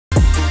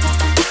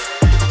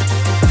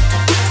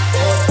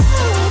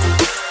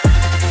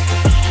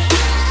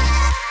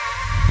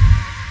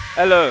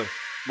Hello,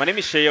 my name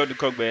is Sheyo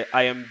Dukogbe.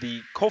 I am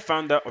the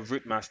co-founder of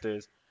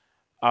Routemasters.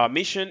 Our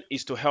mission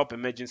is to help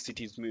emerging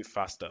cities move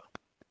faster.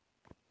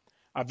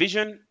 Our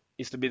vision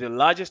is to be the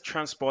largest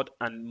transport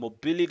and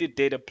mobility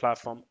data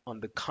platform on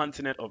the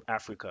continent of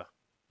Africa.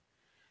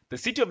 The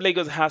city of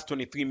Lagos has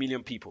 23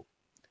 million people,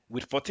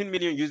 with 14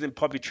 million using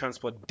public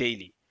transport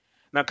daily.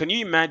 Now, can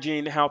you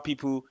imagine how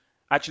people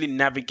actually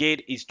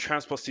navigate its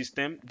transport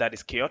system that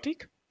is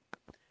chaotic?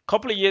 A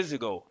couple of years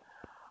ago,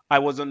 I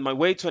was on my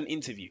way to an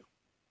interview.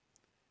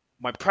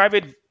 My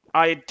private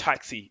hired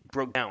taxi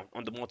broke down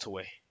on the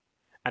motorway,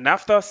 and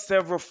after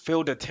several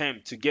failed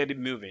attempts to get it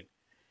moving,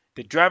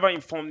 the driver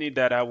informed me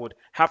that I would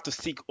have to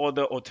seek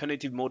other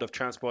alternative mode of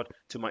transport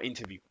to my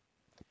interview.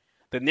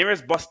 The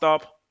nearest bus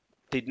stop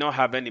did not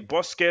have any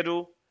bus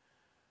schedule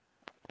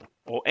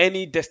or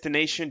any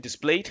destination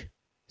displayed,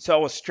 so I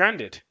was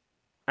stranded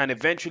and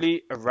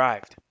eventually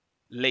arrived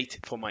late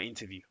for my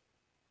interview.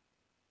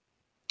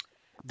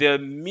 There are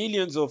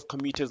millions of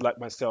commuters like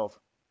myself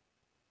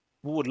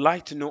who would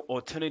like to know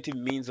alternative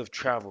means of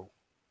travel,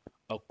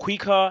 a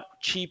quicker,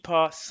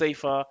 cheaper,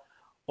 safer,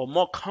 or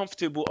more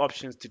comfortable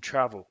options to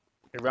travel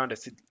around a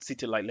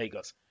city like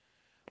Lagos,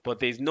 but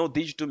there is no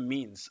digital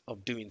means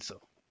of doing so.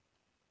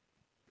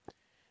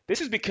 This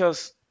is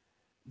because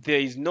there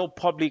is no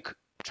public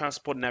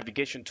transport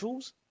navigation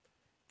tools,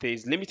 there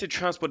is limited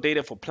transport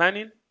data for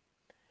planning,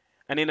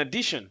 and in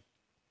addition,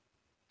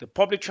 the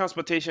public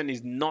transportation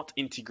is not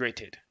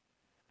integrated,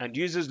 and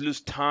users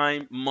lose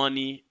time,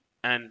 money,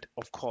 and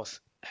of course,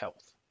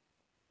 health.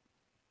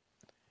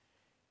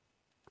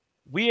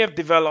 We have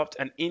developed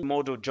an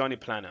in-modal journey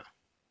planner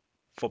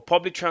for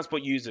public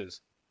transport users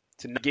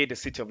to navigate the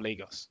city of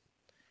Lagos,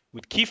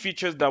 with key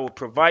features that will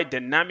provide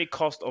dynamic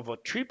cost of a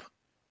trip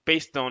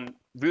based on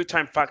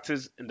real-time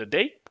factors in the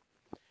day,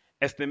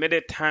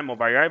 estimated time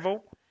of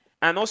arrival,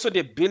 and also the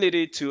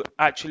ability to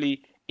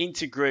actually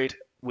integrate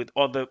with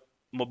other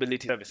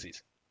mobility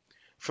services.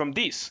 From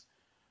this,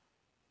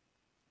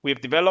 we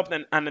have developed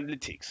an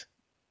analytics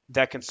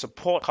that can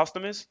support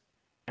customers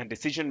and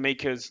decision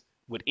makers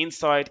with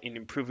insight in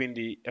improving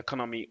the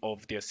economy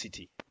of their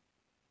city.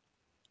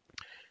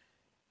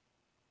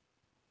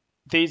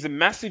 There is a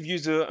massive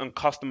user and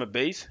customer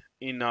base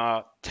in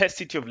our test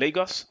city of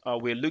Lagos.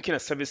 We're looking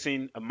at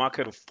servicing a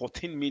market of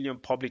 14 million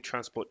public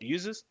transport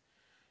users.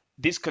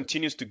 This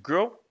continues to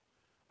grow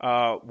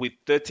with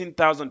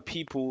 13,000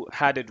 people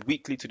added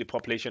weekly to the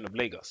population of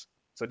Lagos.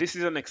 So this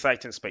is an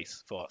exciting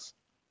space for us.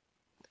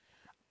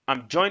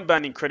 I'm joined by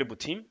an incredible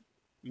team.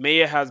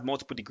 Maya has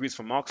multiple degrees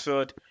from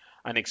Oxford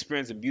and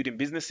experience in building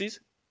businesses.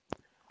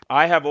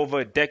 I have over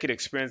a decade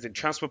experience in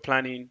transport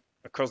planning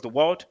across the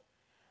world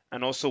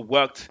and also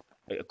worked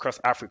across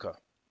Africa.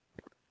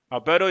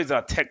 Alberto is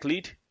our tech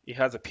lead. He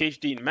has a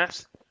PhD in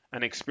maths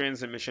and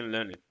experience in machine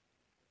learning.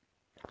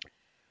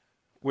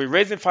 We're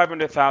raising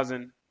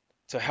 500,000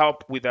 to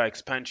help with our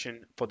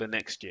expansion for the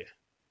next year.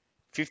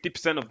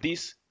 50% of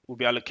this will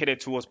be allocated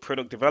towards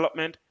product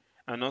development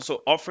and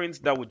also offerings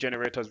that will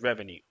generate us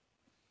revenue.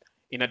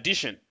 In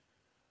addition,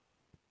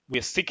 we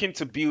are seeking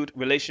to build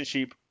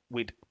relationship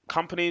with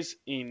companies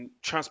in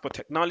transport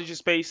technology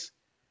space,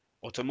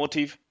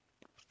 automotive,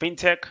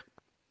 fintech,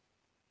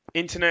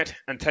 internet,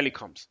 and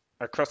telecoms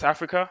across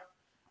Africa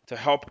to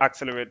help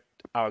accelerate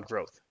our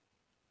growth.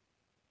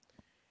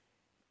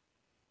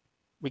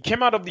 We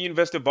came out of the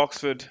University of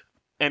Oxford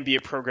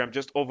MBA program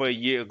just over a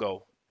year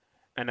ago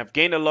and have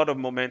gained a lot of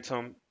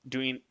momentum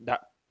during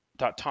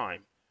that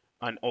time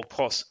and of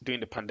course during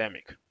the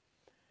pandemic.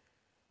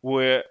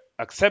 We're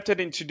accepted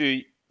into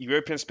the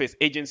European Space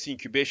Agency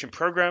incubation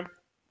program.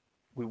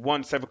 We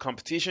won several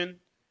competitions,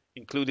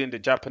 including the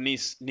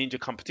Japanese Ninja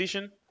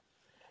competition,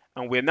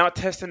 and we're now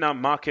testing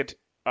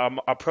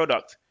our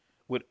product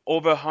with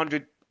over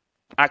 100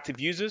 active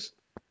users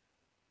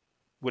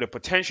with a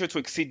potential to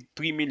exceed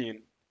 3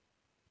 million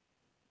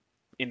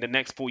in the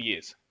next 4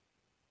 years.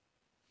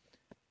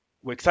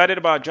 We're excited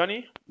about our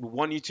journey. We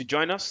want you to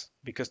join us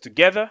because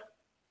together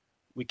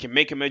we can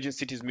make emerging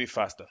cities move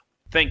faster.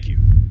 Thank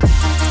you.